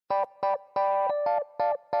Hello,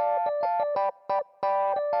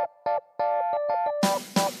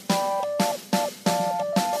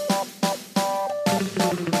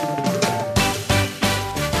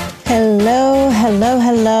 hello,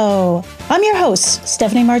 hello. I'm your host,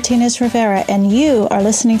 Stephanie Martinez Rivera, and you are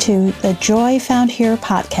listening to the Joy Found Here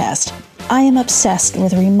podcast. I am obsessed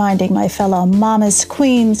with reminding my fellow mamas,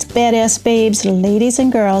 queens, badass babes, ladies,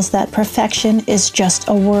 and girls that perfection is just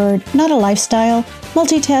a word, not a lifestyle.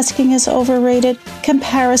 Multitasking is overrated.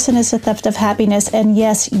 Comparison is a theft of happiness. And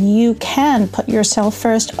yes, you can put yourself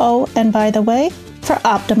first. Oh, and by the way, for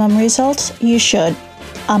optimum results, you should.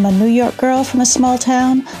 I'm a New York girl from a small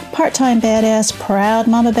town, part-time badass, proud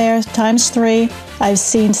mama bear times 3. I've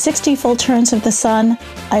seen 60 full turns of the sun.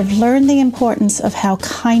 I've learned the importance of how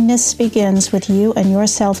kindness begins with you and your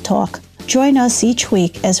self-talk. Join us each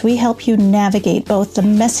week as we help you navigate both the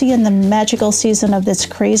messy and the magical season of this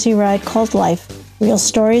crazy ride called life. Real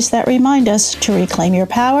stories that remind us to reclaim your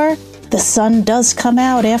power. The sun does come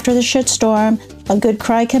out after the shitstorm. A good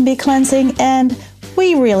cry can be cleansing, and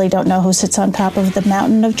we really don't know who sits on top of the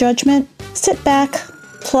mountain of judgment. Sit back,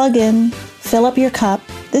 plug in, fill up your cup.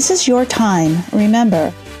 This is your time.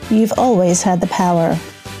 Remember, you've always had the power.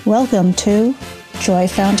 Welcome to Joy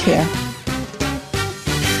Found Here.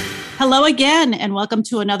 Hello again, and welcome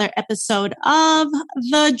to another episode of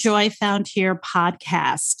the Joy Found Here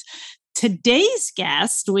podcast. Today's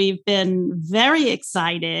guest, we've been very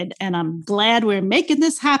excited, and I'm glad we're making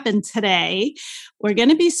this happen today. We're going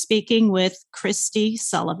to be speaking with Christy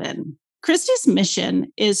Sullivan. Christy's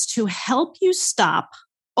mission is to help you stop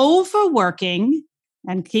overworking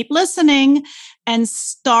and keep listening and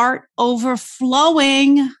start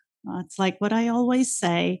overflowing. It's like what I always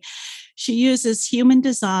say. She uses human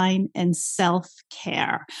design and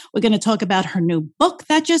self-care. We're going to talk about her new book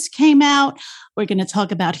that just came out. We're going to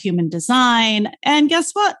talk about human design. And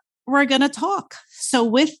guess what? We're going to talk. So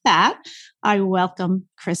with that, I welcome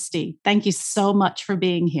Christy. Thank you so much for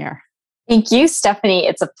being here. Thank you, Stephanie.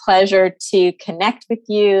 It's a pleasure to connect with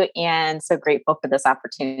you and so grateful for this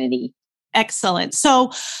opportunity. Excellent.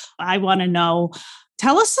 So I want to know,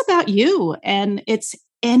 tell us about you, and it's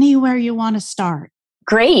anywhere you want to start.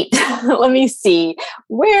 Great. Let me see.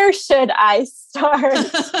 Where should I start?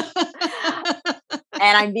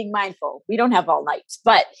 And I'm being mindful. We don't have all night,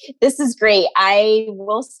 but this is great. I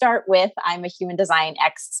will start with, I'm a human design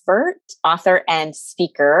expert, author, and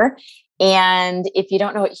speaker. And if you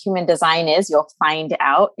don't know what human design is, you'll find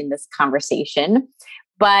out in this conversation.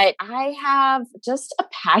 But I have just a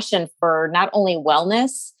passion for not only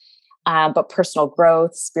wellness, but personal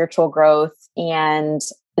growth, spiritual growth. And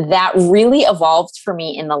that really evolved for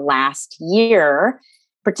me in the last year,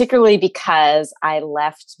 particularly because I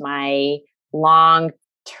left my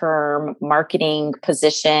long-term marketing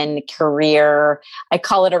position, career. I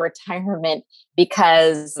call it a retirement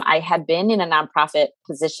because I had been in a nonprofit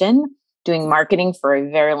position doing marketing for a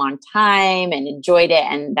very long time and enjoyed it.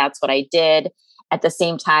 And that's what I did. At the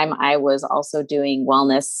same time, I was also doing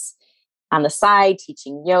wellness on the side,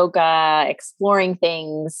 teaching yoga, exploring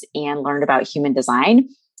things, and learned about human design.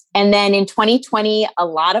 And then in 2020, a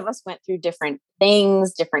lot of us went through different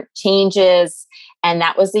things, different changes. And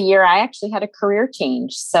that was the year I actually had a career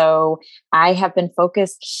change. So I have been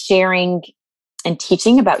focused sharing and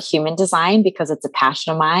teaching about human design because it's a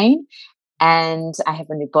passion of mine. And I have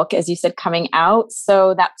a new book, as you said, coming out.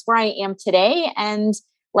 So that's where I am today. And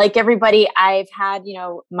like everybody, I've had,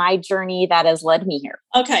 my journey that has led me here.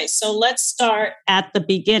 Okay, so let's start at the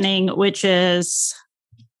beginning, which is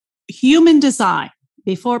human design.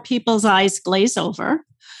 Before people's eyes glaze over,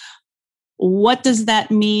 what does that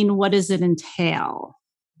mean? What does it entail?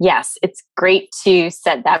 Yes, it's great to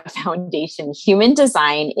set that foundation. Human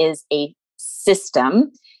design is a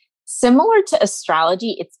system similar to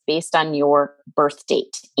astrology. It's based on your birth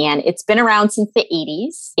date, and it's been around since the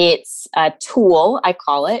 80s. It's a tool, I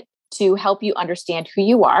call it, to help you understand who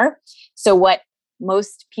you are. So what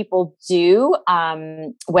most people do,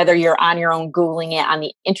 whether you're on your own Googling it on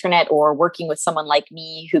the internet or working with someone like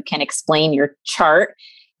me who can explain your chart,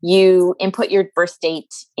 you input your birth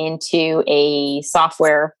date into a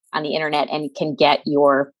software on the internet and can get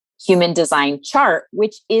your human design chart,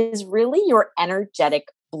 which is really your energetic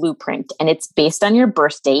blueprint. And it's based on your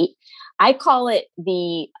birth date. I call it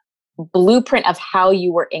the blueprint of how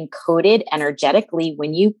you were encoded energetically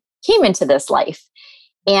when you came into this life.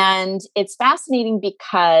 And it's fascinating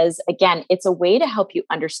because, again, it's a way to help you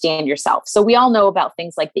understand yourself. So we all know about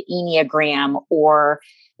things like the Enneagram or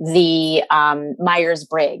the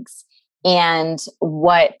Myers-Briggs. And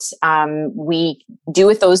what we do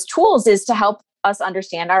with those tools is to help us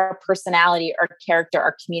understand our personality, our character,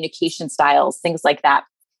 our communication styles, things like that.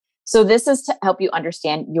 So this is to help you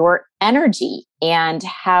understand your energy and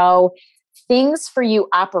how things for you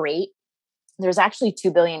operate. There's actually 2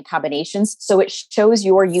 billion combinations. So it shows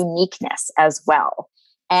your uniqueness as well.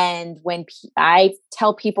 And when I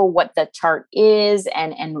tell people what the chart is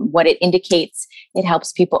and what it indicates, it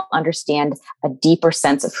helps people understand a deeper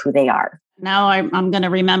sense of who they are. Now I'm going to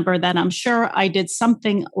remember that. I'm sure I did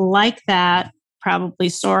something like that, probably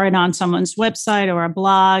saw it on someone's website or a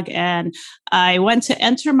blog, and I went to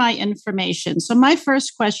enter my information. So my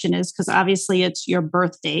first question is, because obviously it's your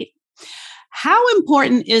birth date, how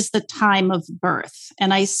important is the time of birth?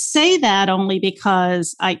 And I say that only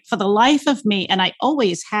because for the life of me, and I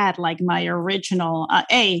always had like my original,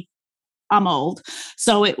 I'm old.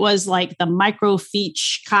 So it was like the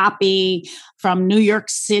microfiche copy from New York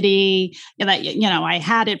City. I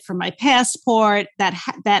had it for my passport that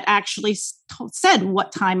actually said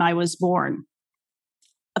what time I was born.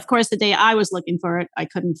 Of course, the day I was looking for it, I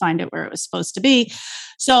couldn't find it where it was supposed to be.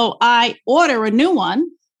 So I order a new one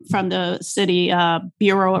from the city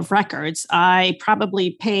Bureau of Records. I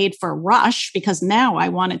probably paid for rush because now I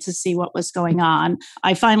wanted to see what was going on.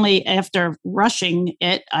 I finally, after rushing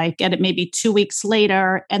it, I get it maybe 2 weeks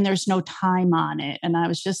later and there's no time on it. And I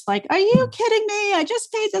was just like, are you kidding me? I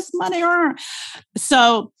just paid this money.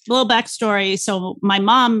 So a little backstory. So my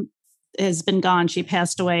mom has been gone. She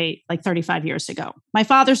passed away like 35 years ago. My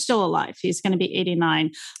father's still alive. He's going to be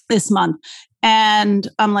 89 this month. And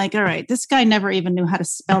I'm like, all right, this guy never even knew how to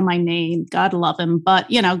spell my name. God love him. But,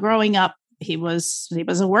 growing up, he was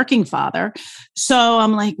a working father. So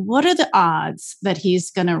I'm like, what are the odds that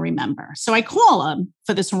he's going to remember? So I call him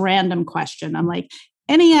for this random question. I'm like,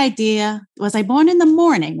 any idea? Was I born in the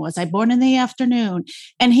morning? Was I born in the afternoon?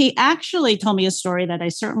 And he actually told me a story that I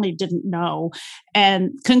certainly didn't know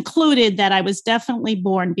and concluded that I was definitely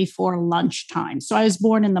born before lunchtime. So I was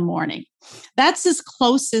born in the morning. That's as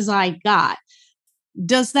close as I got.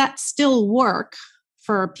 Does that still work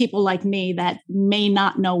for people like me that may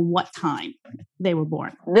not know what time they were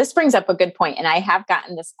born? This brings up a good point. And I have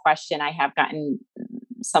gotten this question. I have gotten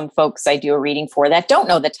some folks I do a reading for that don't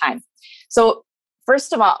know the time. So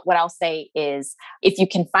first of all, what I'll say is if you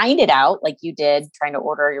can find it out, like you did trying to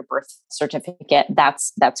order your birth certificate,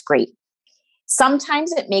 that's great.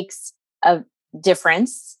 Sometimes it makes a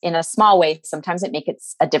difference in a small way. Sometimes it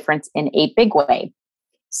makes a difference in a big way.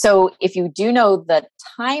 So if you do know the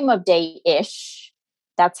time of day-ish,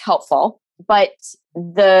 that's helpful. But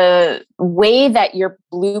the way that your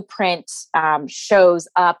blueprint shows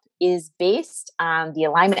up is based on the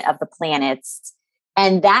alignment of the planets.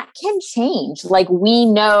 And that can change. Like we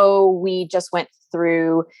know we just went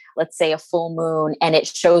through, let's say, a full moon and it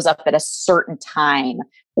shows up at a certain time,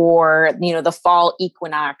 or, the fall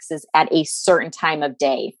equinox is at a certain time of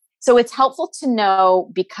day. So it's helpful to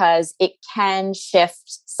know because it can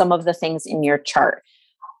shift some of the things in your chart.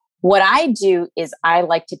 What I do is I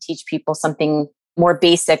like to teach people something more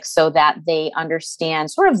basic so that they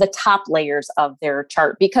understand sort of the top layers of their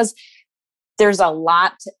chart, because there's a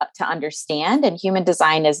lot to understand, and human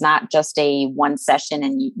design is not just a one session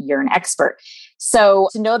and you're an expert. So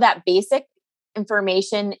to know that basic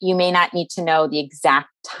information, you may not need to know the exact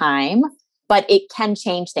time, but it can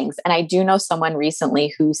change things. And I do know someone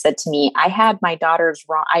recently who said to me, I had my daughter's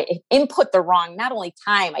wrong. I input the wrong, not only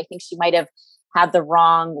time, I think she might have had the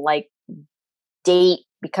wrong date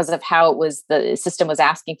because of how it was, the system was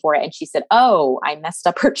asking for it. And she said, oh, I messed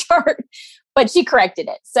up her chart, but she corrected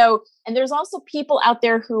it. So, and there's also people out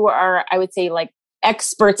there who are, I would say,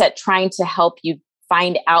 experts at trying to help you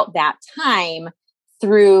find out that time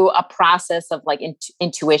through a process of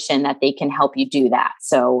intuition that they can help you do that.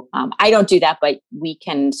 So I don't do that, but we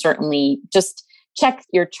can certainly just check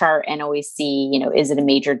your chart and always see, is it a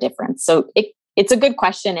major difference? So it's a good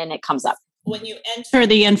question and it comes up. When you enter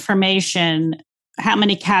the information, how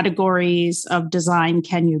many categories of design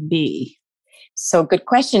can you be? So good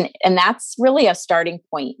question. And that's really a starting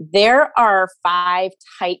point. There are 5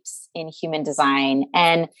 types in human design.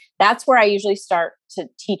 And that's where I usually start to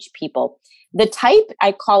teach people. The type,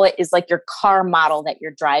 I call it, is like your car model that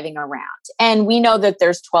you're driving around. And we know that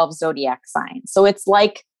there's 12 zodiac signs. So it's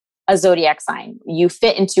like a zodiac sign. You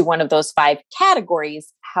fit into one of those 5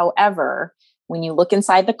 categories. However, when you look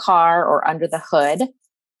inside the car or under the hood,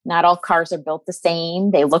 not all cars are built the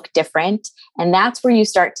same. They look different. And that's where you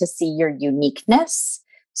start to see your uniqueness.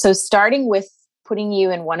 So starting with putting you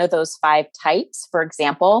in one of those 5 types, for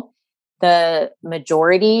example, the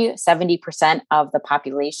majority, 70% of the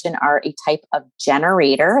population are a type of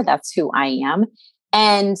generator. That's who I am.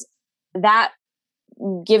 And that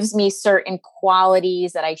gives me certain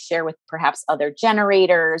qualities that I share with perhaps other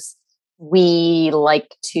generators. we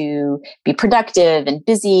like to be productive and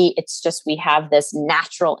busy. It's just we have this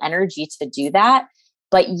natural energy to do that.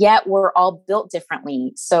 But yet we're all built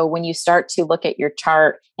differently. So when you start to look at your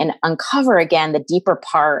chart and uncover again the deeper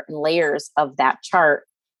part and layers of that chart,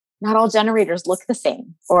 not all generators look the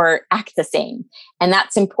same or act the same. And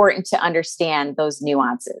that's important to understand those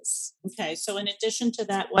nuances. Okay. So in addition to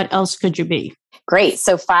that, what else could you be? Great.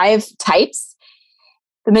 So 5 types.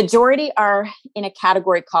 The majority are in a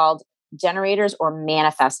category called generators or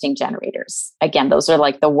manifesting generators. Again, those are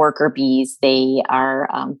like the worker bees. They are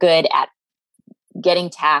good at getting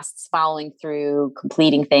tasks, following through,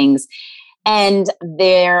 completing things. And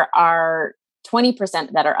there are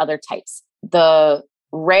 20% that are other types. The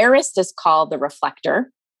rarest is called the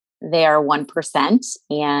reflector. They are 1%.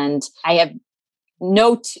 And I have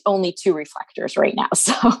only 2 reflectors right now.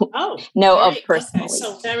 So personally.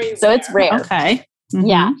 Okay, so it's rare. Okay. Mm-hmm.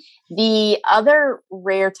 Yeah. The other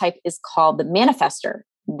rare type is called the manifester.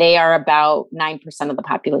 They are about 9% of the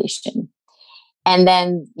population. And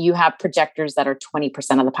then you have projectors that are 20%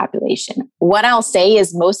 of the population. What I'll say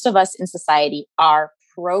is most of us in society are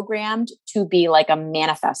programmed to be like a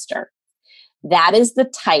manifester. That is the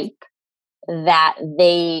type that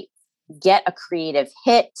they get a creative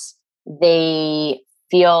hit, they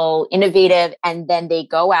feel innovative, and then they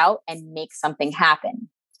go out and make something happen.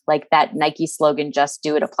 Like that Nike slogan, just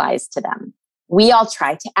do it, applies to them. We all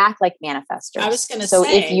try to act like manifestors. I was going to say. So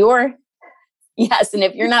if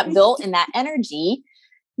you're not built in that energy,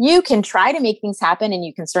 you can try to make things happen and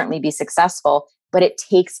you can certainly be successful, but it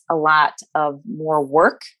takes a lot of more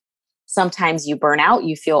work. Sometimes you burn out,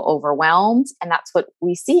 you feel overwhelmed. And that's what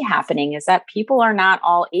we see happening is that people are not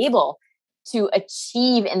all able to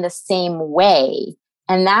achieve in the same way.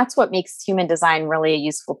 And that's what makes human design really a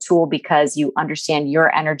useful tool because you understand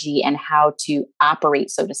your energy and how to operate,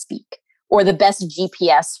 so to speak, or the best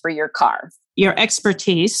GPS for your car. Your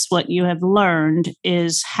expertise, what you have learned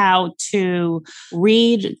is how to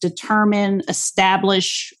read, determine,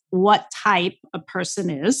 establish what type a person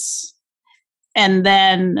is, and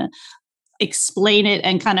then explain it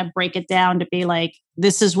and kind of break it down to be like,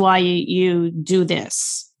 this is why you do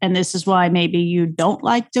this. And this is why maybe you don't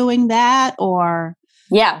like doing that or...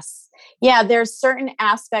 Yes. Yeah, there's certain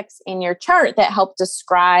aspects in your chart that help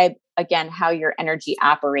describe, again, how your energy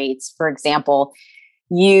operates. For example,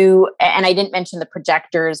 and I didn't mention the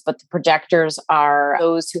projectors, but the projectors are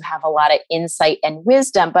those who have a lot of insight and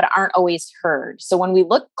wisdom, but aren't always heard. So when we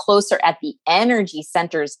look closer at the energy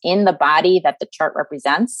centers in the body that the chart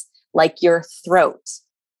represents, like your throat,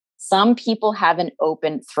 some people have an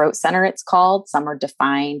open throat center, it's called. Some are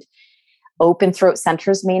defined. Open throat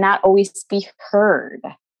centers may not always be heard,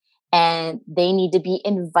 and they need to be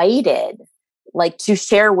invited, like to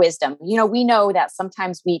share wisdom. We know that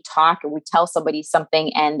sometimes we talk and we tell somebody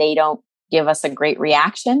something and they don't give us a great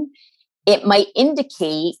reaction. It might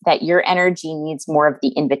indicate that your energy needs more of the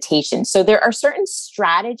invitation. So there are certain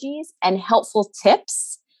strategies and helpful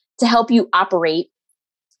tips to help you operate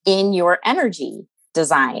in your energy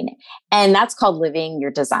design. And that's called living your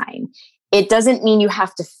design. It doesn't mean you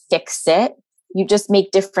have to fix it. You just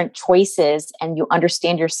make different choices and you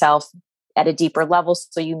understand yourself at a deeper level.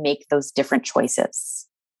 So you make those different choices.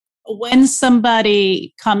 When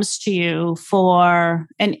somebody comes to you for,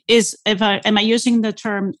 and am I using the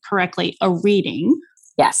term correctly, a reading?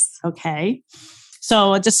 Yes. Okay.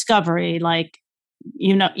 So a discovery, like,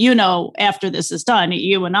 after this is done,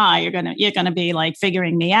 you and I, you're going to be like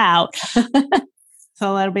figuring me out.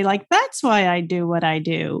 So that'll be like, that's why I do what I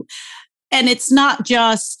do. And it's not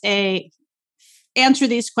just answer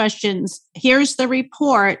these questions. Here's the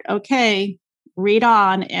report. Okay, read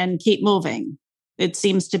on and keep moving. It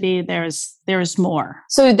seems to be there's more.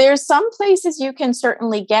 So there's some places you can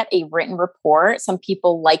certainly get a written report. Some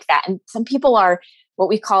people like that. And some people are what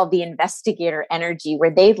we call the investigator energy,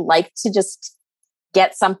 where they like to just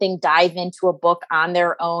get something, dive into a book on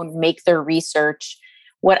their own, make their research.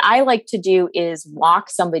 What I like to do is walk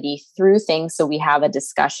somebody through things so we have a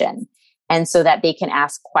discussion. And so that they can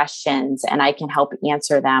ask questions and I can help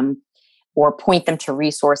answer them or point them to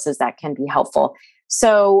resources that can be helpful.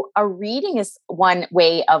 So a reading is one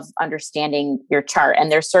way of understanding your chart. And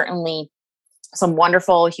there's certainly some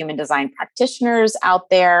wonderful human design practitioners out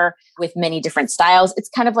there with many different styles. It's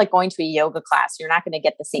kind of like going to a yoga class. You're not going to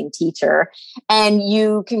get the same teacher. And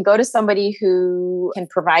you can go to somebody who can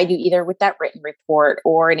provide you either with that written report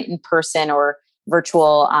or an in-person or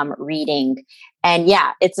virtual reading. And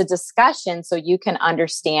yeah, it's a discussion so you can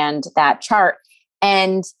understand that chart.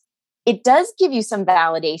 And it does give you some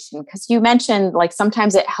validation because you mentioned like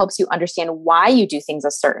sometimes it helps you understand why you do things a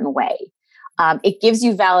certain way. It gives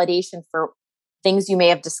you validation for things you may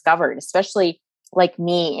have discovered, especially like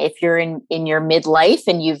me, if you're in your midlife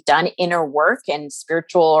and you've done inner work and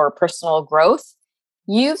spiritual or personal growth,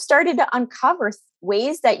 you've started to uncover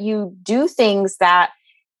ways that you do things that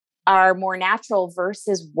are more natural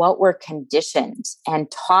versus what we're conditioned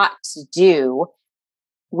and taught to do,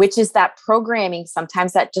 which is that programming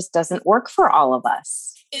sometimes that just doesn't work for all of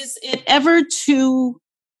us. Is it ever too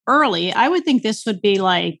early? I would think this would be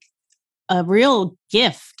like a real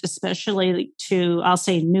gift, especially to, I'll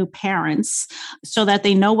say, new parents, so that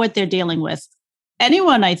they know what they're dealing with.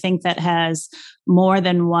 Anyone, I think, that has more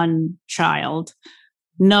than one child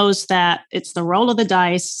knows that it's the roll of the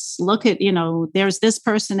dice. Look at, there's this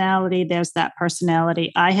personality, there's that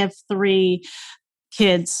personality. I have 3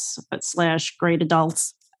 kids, / great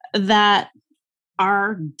adults that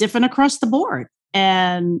are different across the board.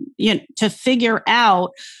 And, to figure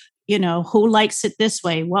out, who likes it this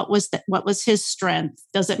way? What was his strength?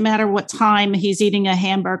 Does it matter what time he's eating a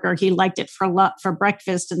hamburger? He liked it for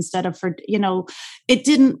breakfast instead of for, it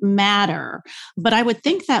didn't matter. But I would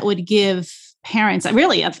think that would give parents,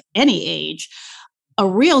 really of any age, a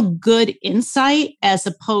real good insight, as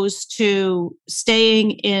opposed to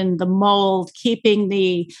staying in the mold, keeping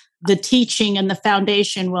the teaching and the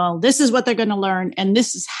foundation. Well, this is what they're going to learn, and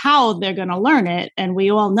this is how they're going to learn it. And we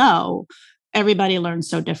all know everybody learns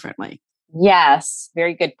so differently. Yes,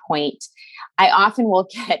 very good point. I often will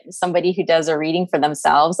get somebody who does a reading for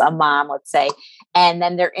themselves, a mom, let's say, and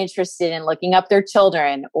then they're interested in looking up their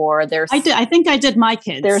children or their. I think I did my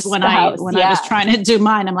kids when I was trying to do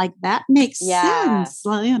mine. I'm like, that makes sense.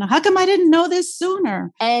 Well, how come I didn't know this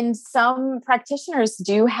sooner? And some practitioners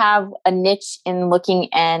do have a niche in looking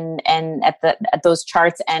and at those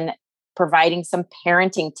charts and providing some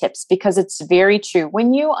parenting tips, because it's very true.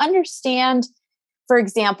 When you understand, for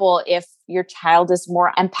example, if your child is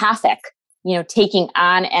more empathic, taking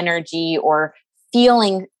on energy or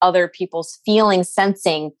feeling other people's feelings,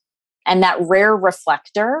 sensing, and that rare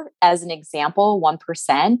reflector, as an example,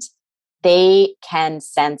 1%, they can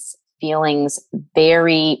sense feelings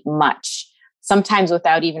very much, sometimes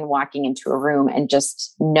without even walking into a room, and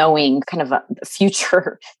just knowing kind of a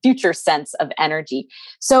future sense of energy.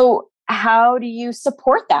 So how do you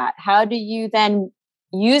support that? How do you then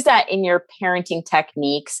use that in your parenting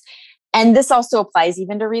techniques? And this also applies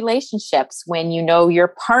even to relationships, when you know your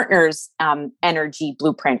partner's energy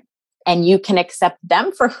blueprint and you can accept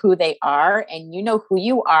them for who they are and you know who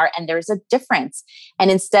you are, and there's a difference.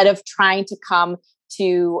 And instead of trying to come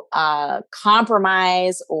to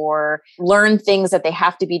compromise or learn things that they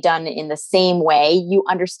have to be done in the same way, you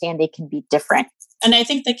understand they can be different. And I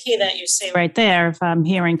think the key that you say right there, if I'm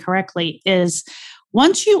hearing correctly, is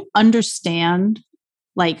once you understand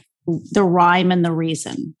like the rhyme and the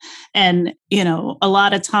reason. And, a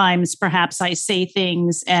lot of times perhaps I say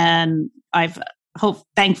things, and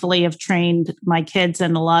thankfully have trained my kids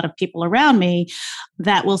and a lot of people around me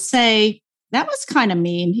that will say, that was kind of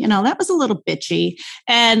mean, that was a little bitchy.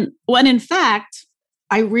 And when in fact,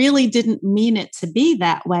 I really didn't mean it to be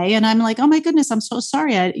that way. And I'm like, oh my goodness, I'm so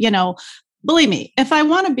sorry. Believe me, if I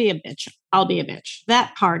want to be a bitch, I'll be a bitch.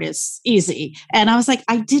 That part is easy. And I was like,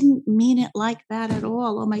 I didn't mean it like that at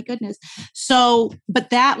all. Oh my goodness. So, but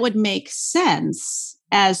that would make sense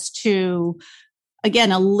as to,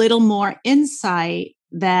 again, a little more insight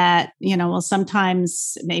that, well,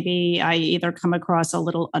 sometimes maybe I either come across a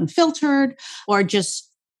little unfiltered or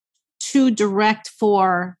just too direct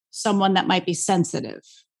for someone that might be sensitive.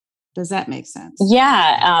 Does that make sense?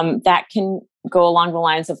 Yeah, that can go along the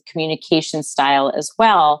lines of communication style as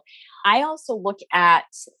well. I also look at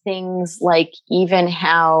things like even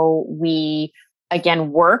how we,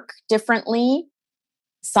 again, work differently.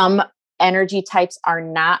 Some energy types are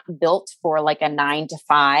not built for like a 9 to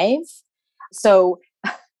 5. So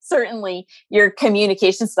certainly your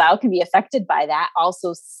communication style can be affected by that.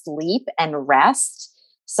 Also sleep and rest.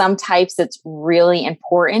 Some types, it's really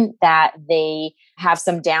important that they have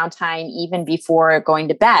some downtime even before going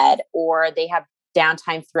to bed, or they have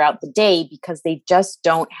downtime throughout the day because they just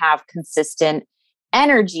don't have consistent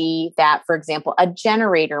energy that, for example, a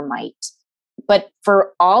generator might. But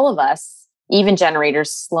for all of us, even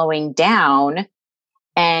generators, slowing down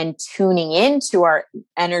and tuning into our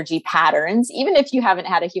energy patterns, even if you haven't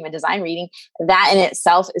had a human design reading, that in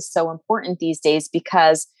itself is so important these days,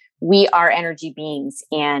 because we are energy beings.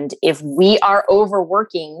 And if we are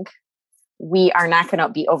overworking, we are not going to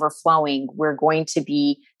be overflowing. We're going to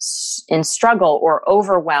be in struggle or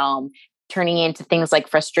overwhelm, turning into things like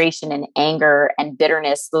frustration and anger and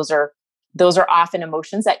bitterness. Those are often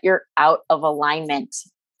emotions that you're out of alignment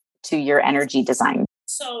to your energy design.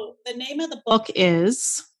 So the name of the book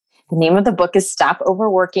is? The name of the book is Stop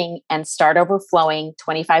Overworking and Start Overflowing,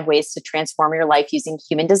 25 Ways to Transform Your Life Using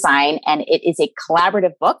Human Design. And it is a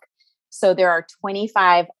collaborative book. So there are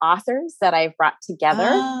 25 authors that I've brought together,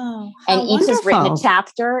 and each has written a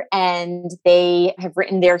chapter, and they have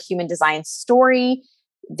written their human design story,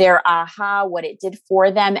 their aha, what it did for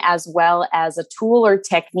them, as well as a tool or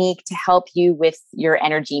technique to help you with your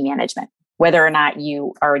energy management, whether or not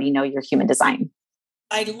you already know your human design.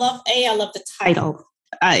 I love the title.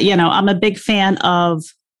 I'm a big fan of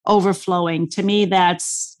overflowing. To me,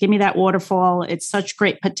 give me that waterfall. It's such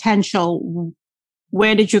great potential.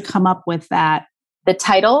 Where did you come up with that? The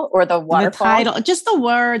title or the waterfall? The title, just the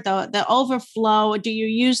word, the overflow. Do you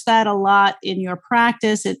use that a lot in your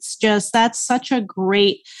practice? It's just, that's such a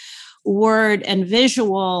great word and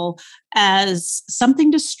visual as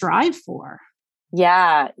something to strive for.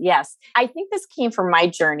 Yeah, yes. I think this came from my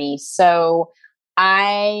journey. So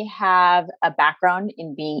I have a background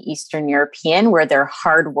in being Eastern European where they're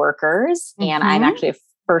hard workers. Mm-hmm. And I'm actually a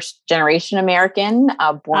first generation American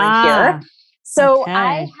born here. So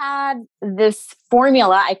I had this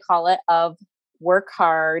formula, I call it, of work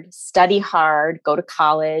hard, study hard, go to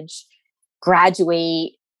college,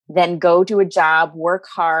 graduate, then go to a job, work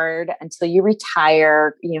hard until you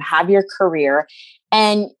retire, have your career,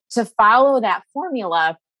 and to follow that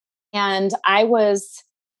formula. And I was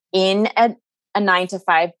in a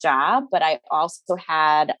 9-to-5 job, but I also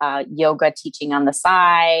had yoga teaching on the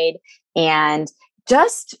side, and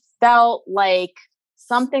just felt like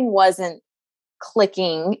something wasn't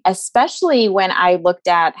clicking, especially when I looked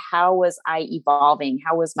at how was I evolving?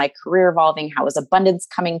 How was my career evolving? How was abundance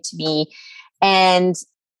coming to me? And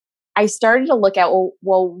I started to look at,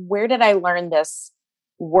 well, where did I learn this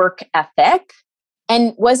work ethic?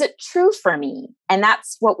 And was it true for me? And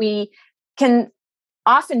that's what we can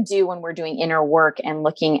often do when we're doing inner work and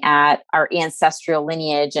looking at our ancestral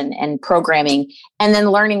lineage and programming, and then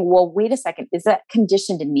learning, well, wait a second, is that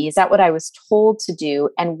conditioned in me? Is that what I was told to do?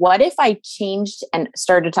 And what if I changed and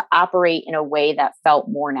started to operate in a way that felt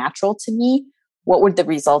more natural to me? What would the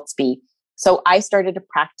results be? So I started to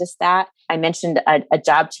practice that. I mentioned a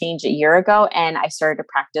job change a year ago, and I started to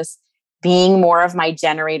practice being more of my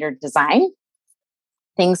generator design.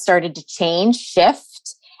 Things started to change,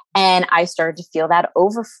 shift. And I started to feel that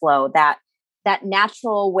overflow, that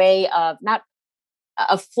natural way of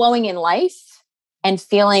flowing in life and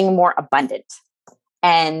feeling more abundant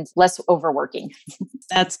and less overworking.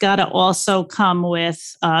 That's got to also come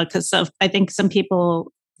with, because I think some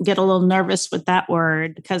people get a little nervous with that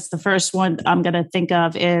word, because the first one I'm going to think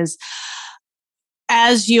of is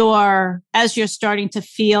as you're starting to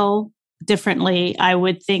feel differently, I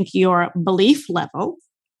would think your belief level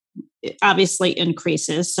obviously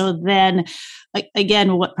increases. So then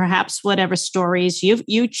again, whatever stories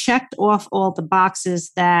you checked off all the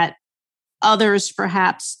boxes that others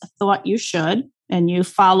perhaps thought you should, and you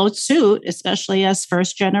followed suit, especially as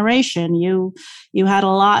first generation. You had a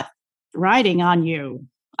lot riding on you,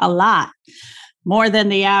 a lot more than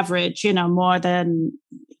the average, more than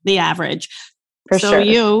the average. For so sure.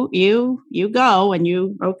 you go and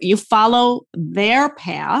you follow their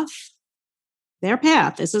path. Their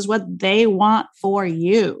path. This is what they want for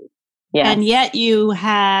you. Yes. And yet you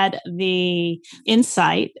had the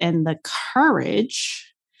insight and the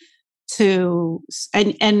courage to,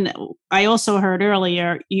 and I also heard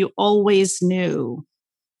earlier, you always knew,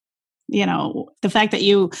 the fact that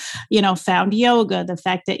you found yoga, the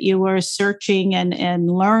fact that you were searching and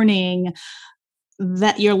learning,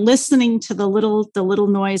 that you're listening to the little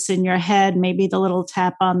noise in your head, maybe the little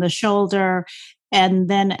tap on the shoulder. And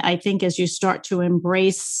then I think as you start to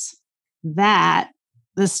embrace that,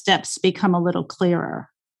 the steps become a little clearer.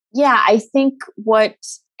 Yeah, I think what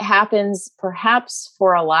happens perhaps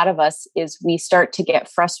for a lot of us is we start to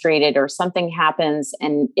get frustrated, or something happens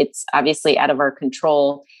and it's obviously out of our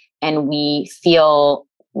control and we feel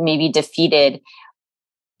maybe defeated.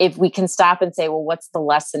 If we can stop and say, well, what's the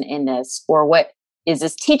lesson in this? Or what is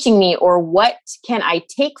this teaching me? Or what can I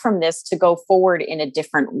take from this to go forward in a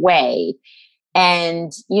different way?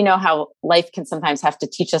 And you know how life can sometimes have to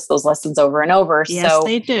teach us those lessons over and over. Yes, so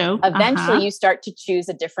they do. Eventually you start to choose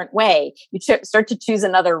a different way. You start to choose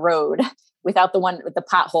another road without the one with the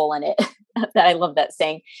pothole in it. That I love that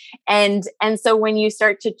saying. And so when you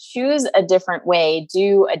start to choose a different way,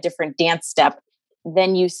 do a different dance step,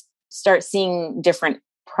 then you start seeing different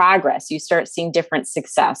progress. You start seeing different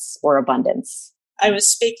success or abundance. I was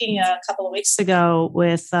speaking a couple of weeks ago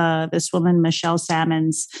with this woman, Michelle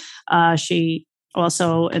Salmons. She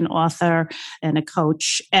also an author and a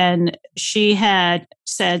coach. And she had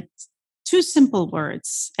said two simple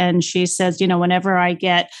words. And she says, whenever I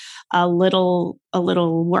get a little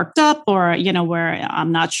worked up or, where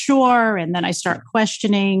I'm not sure, and then I start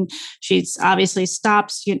questioning, she's obviously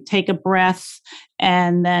stops, you take a breath,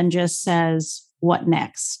 and then just says, what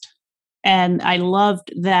next? And I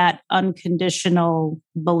loved that unconditional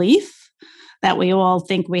belief that we all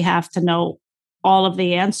think we have to know all of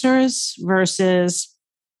the answers versus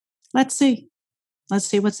let's see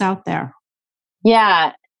what's out there.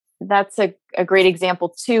 Yeah, that's a great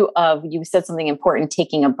example too of, you said something important,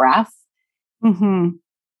 taking a breath. Mm-hmm.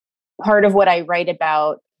 Part of what I write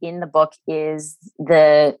about in the book is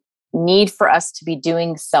the need for us to be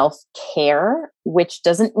doing self-care, which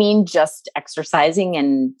doesn't mean just exercising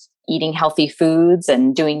and eating healthy foods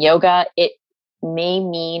and doing yoga. It may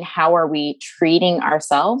mean, how are we treating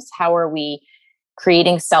ourselves? How are we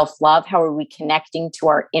creating self-love? How are we connecting to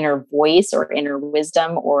our inner voice or inner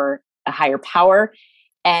wisdom or a higher power?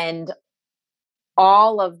 And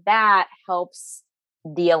all of that helps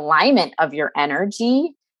the alignment of your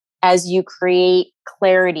energy. As you create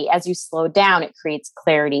clarity, as you slow down, it creates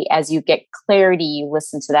clarity. As you get clarity, you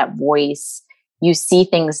listen to that voice, you see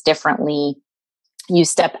things differently, you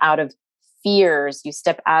step out of fears, you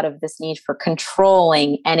step out of this need for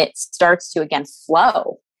controlling, and it starts to again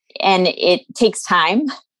flow. And it takes time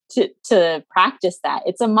to practice that.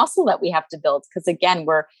 It's a muscle that we have to build, because again,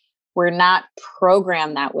 we're not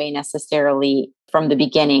programmed that way necessarily from the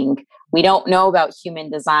beginning. We don't know about human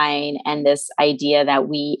design and this idea that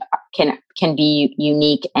we can be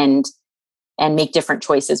unique and make different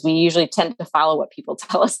choices. We usually tend to follow what people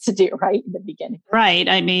tell us to do, right, in the beginning. Right.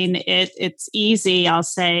 I mean, it's easy, I'll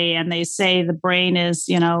say, and they say the brain is,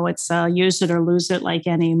 it's use it or lose it like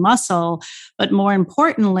any muscle. But more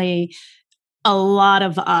importantly, a lot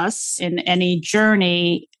of us in any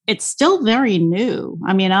journey, it's still very new.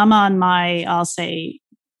 I mean, I'm on my, I'll say,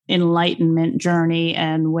 enlightenment journey,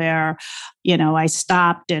 and where, I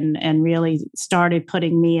stopped and really started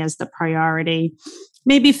putting me as the priority.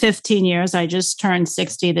 Maybe 15 years. I just turned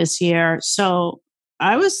 60 this year. So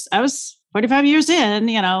I was 45 years in,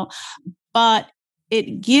 but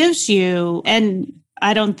it gives you, and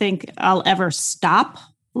I don't think I'll ever stop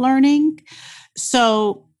learning.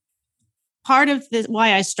 So part of this,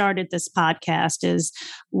 why I started this podcast, is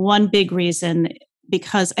one big reason,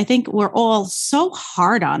 because I think we're all so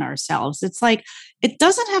hard on ourselves. It's like, it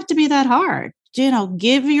doesn't have to be that hard.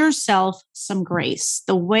 Give yourself some grace.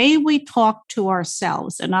 The way we talk to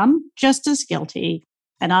ourselves, and I'm just as guilty,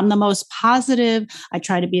 and I'm the most positive. I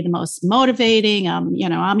try to be the most motivating.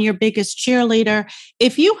 I'm your biggest cheerleader.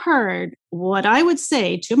 If you heard what I would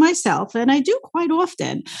say to myself, and I do quite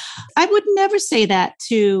often, I would never say that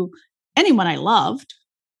to anyone I loved,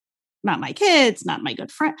 not my kids, not my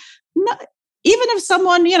good friend. No, even if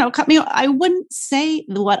someone, cut me, I wouldn't say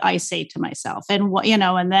what I say to myself. And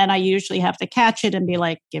and then I usually have to catch it and be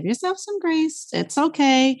like, give yourself some grace. It's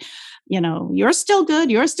okay. You're still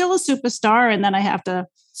good. You're still a superstar. And then I have to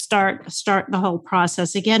start the whole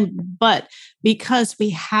process again. But because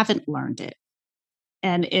we haven't learned it,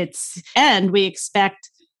 and we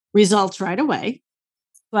expect results right away.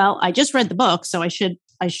 Well, I just read the book, so I should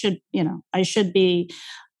be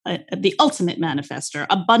the ultimate manifester.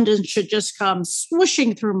 Abundance should just come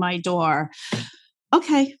swooshing through my door.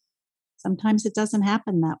 Okay. Sometimes it doesn't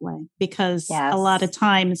happen that way, because a lot of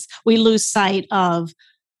times we lose sight of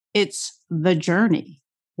it's the journey.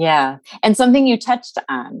 Yeah. And something you touched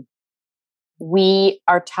on, we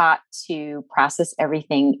are taught to process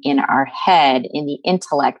everything in our head, in the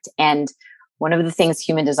intellect. And one of the things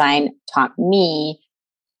human design taught me,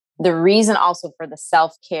 the reason also for the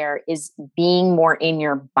self-care, is being more in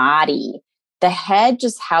your body. The head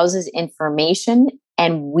just houses information,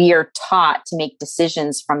 and we are taught to make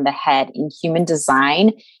decisions from the head in human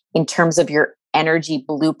design, in terms of your energy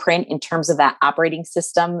blueprint, in terms of that operating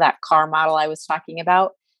system, that car model I was talking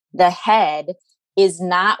about. The head is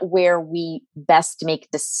not where we best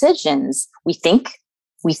make decisions. We think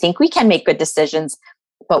we can make good decisions,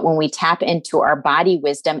 but when we tap into our body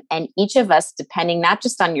wisdom, and each of us, depending not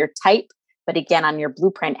just on your type, but again, on your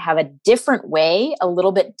blueprint, have a different way, a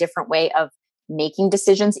little bit different way of making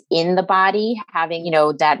decisions in the body, having,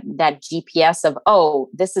 that GPS of, oh,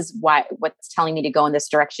 this is what's telling me to go in this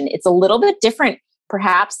direction. It's a little bit different,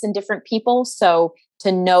 perhaps, in different people. So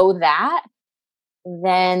to know that,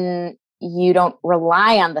 then you don't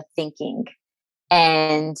rely on the thinking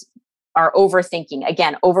and are overthinking.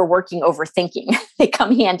 Again, overworking, overthinking. They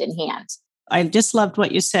come hand in hand. I just loved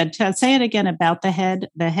what you said. Say it again about the head.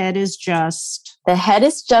 The head is just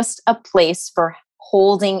a place for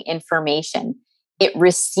holding information. It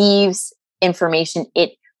receives information.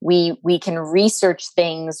 It We can research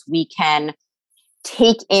things. We can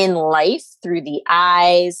take in life through the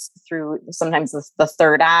eyes, through sometimes the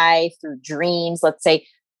third eye, through dreams, let's say.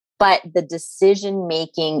 But the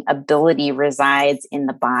decision-making ability resides in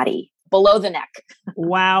the body, below the neck.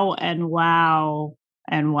 Wow and wow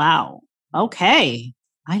and wow. Okay.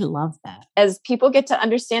 I love that. As people get to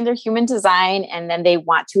understand their human design, and then they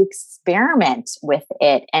want to experiment with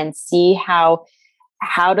it and see how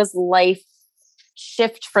does life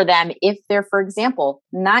shift for them if they're, for example,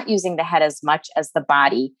 not using the head as much as the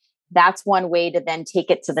body. That's one way to then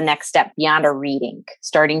take it to the next step beyond a reading,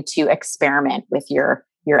 starting to experiment with your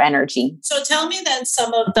energy. So tell me then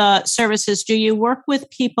some of the services. Do you work with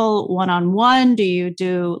people one-on-one? Do you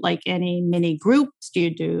do like any mini groups? Do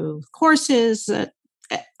you do courses?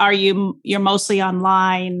 You're mostly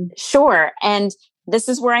online? Sure. And this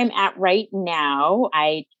is where I'm at right now.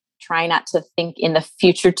 I try not to think in the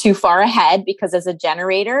future too far ahead, because as a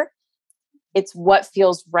generator, it's what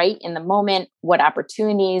feels right in the moment, what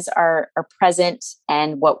opportunities are present,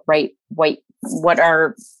 and what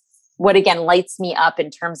again lights me up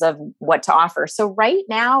in terms of what to offer. So right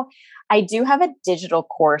now, I do have a digital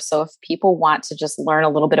course. So if people want to just learn a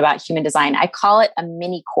little bit about human design, I call it a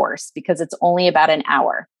mini course because it's only about an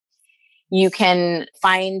hour. You can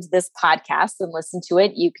find this podcast and listen to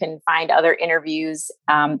it. You can find other interviews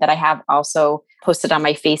that I have also posted on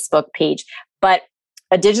my Facebook page. But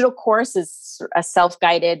a digital course is a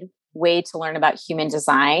self-guided way to learn about human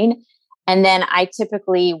design. And then I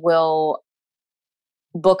typically will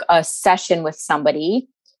book a session with somebody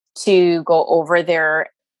to go over their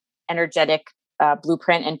energetic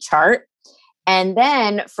blueprint and chart. And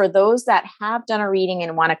then for those that have done a reading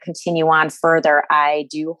and want to continue on further, I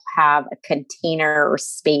do have a container or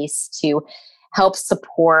space to help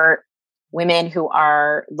support women who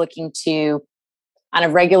are looking to, on a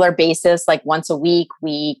regular basis, like once a week,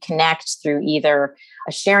 we connect through either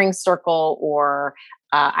a sharing circle or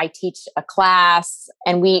I teach a class,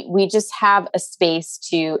 and we just have a space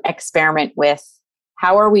to experiment with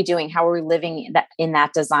how are we doing? How are we living in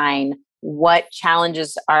that design? What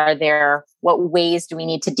challenges are there? What ways do we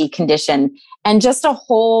need to decondition? And just a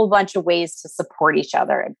whole bunch of ways to support each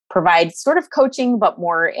other, provide sort of coaching, but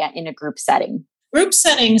more in a group setting. Group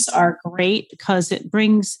settings are great because it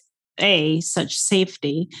brings such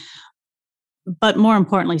safety, but more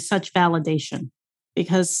importantly, such validation,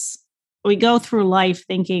 because we go through life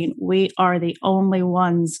thinking we are the only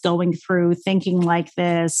ones going through thinking like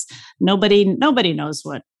this. Nobody knows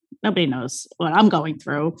what I'm going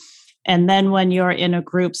through. And then when you're in a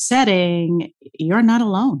group setting, you're not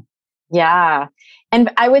alone. Yeah.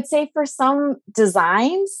 And I would say for some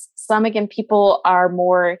designs, again, people are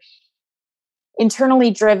more internally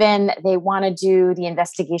driven. They want to do the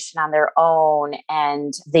investigation on their own,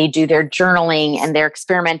 and they do their journaling and they're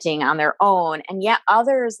experimenting on their own. And yet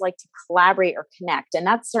others like to collaborate or connect. And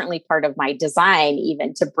that's certainly part of my design,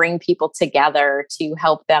 even to bring people together to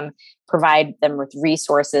help them, provide them with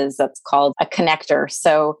resources. That's called a connector.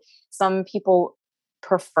 So some people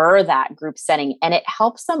prefer that group setting, and it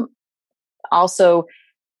helps them also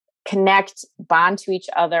connect, bond to each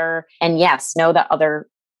other, and yes, know that other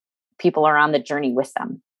people are on the journey with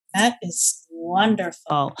them. That is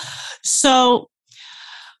wonderful. So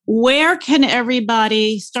where can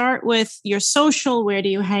everybody start with your social? Where do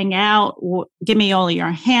you hang out? Give me all your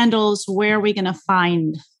handles. Where are we going to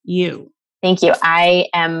find you? Thank you. I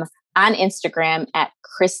am on Instagram at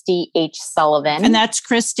Christy H. Sullivan. And that's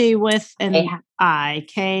Christy with an I,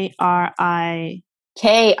 K-R-I-S-T-I-H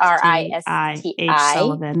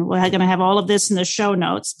Sullivan. We're going to have all of this in the show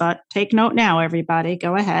notes, but take note now, everybody.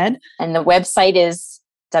 Go ahead. And the website is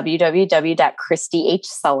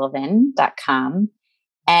www.christyhsullivan.com.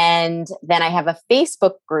 And then I have a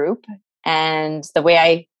Facebook group, and the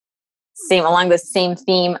way along the same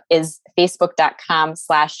theme is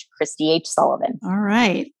facebook.com/Christy H. Sullivan. All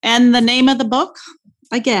right. And the name of the book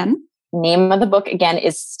again? Name of the book again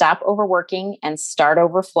is Stop Overworking and Start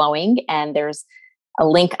Overflowing. And there's a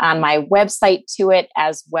link on my website to it,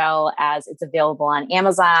 as well as it's available on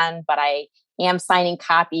Amazon, but I am signing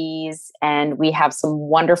copies, and we have some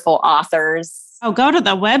wonderful authors. Oh, go to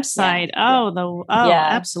the website.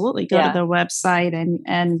 Absolutely. Go to the website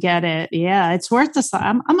and get it. Yeah, it's worth the.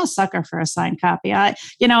 I'm a sucker for a signed copy.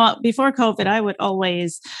 Before COVID, I would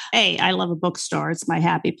always, I love a bookstore. It's my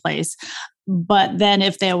happy place. But then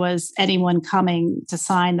if there was anyone coming to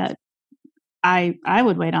sign that, I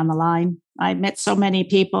would wait on the line. I met so many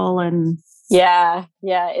people, and yeah,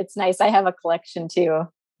 it's nice. I have a collection too.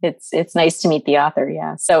 It's nice to meet the author.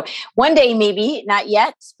 Yeah. So one day, maybe not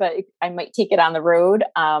yet, but I might take it on the road.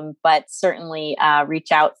 But certainly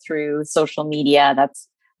reach out through social media. That's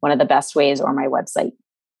one of the best ways, or my website.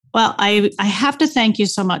 Well, I have to thank you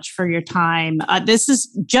so much for your time. This is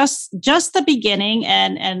just the beginning.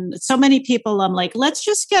 And so many people, I'm like, let's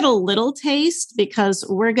just get a little taste, because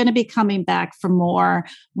we're going to be coming back for more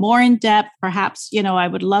in depth. Perhaps, I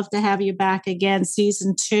would love to have you back again,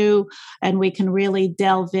 season 2, and we can really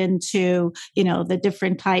delve into, the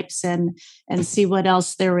different types and see what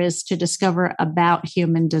else there is to discover about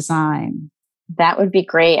human design. That would be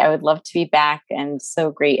great. I would love to be back, and so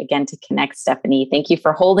great again to connect, Stephanie. Thank you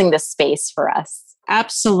for holding this space for us.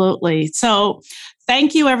 Absolutely. So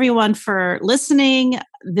thank you everyone for listening.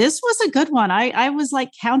 This was a good one. I was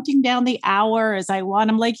like counting down the hour as I want.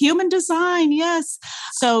 I'm like, human design. Yes.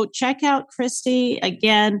 So check out Christy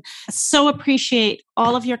again. So appreciate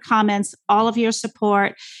all of your comments, all of your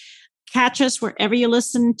support. Catch us wherever you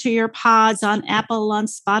listen to your pods, on Apple, on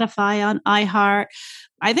Spotify, on iHeart.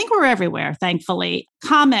 I think we're everywhere, thankfully.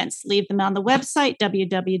 Comments, leave them on the website,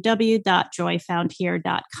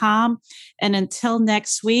 www.joyfoundhere.com. And until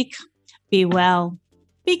next week, be well,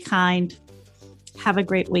 be kind. Have a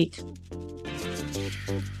great week.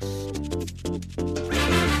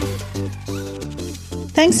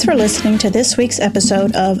 Thanks for listening to this week's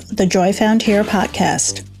episode of the Joy Found Here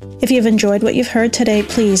podcast. If you've enjoyed what you've heard today,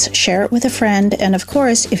 please share it with a friend. And of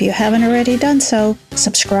course, if you haven't already done so,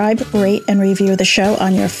 subscribe, rate, and review the show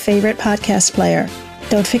on your favorite podcast player.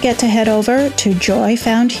 Don't forget to head over to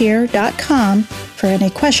joyfoundhere.com for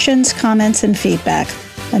any questions, comments, and feedback.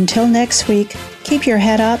 Until next week, keep your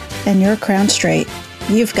head up and your crown straight.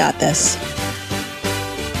 You've got this.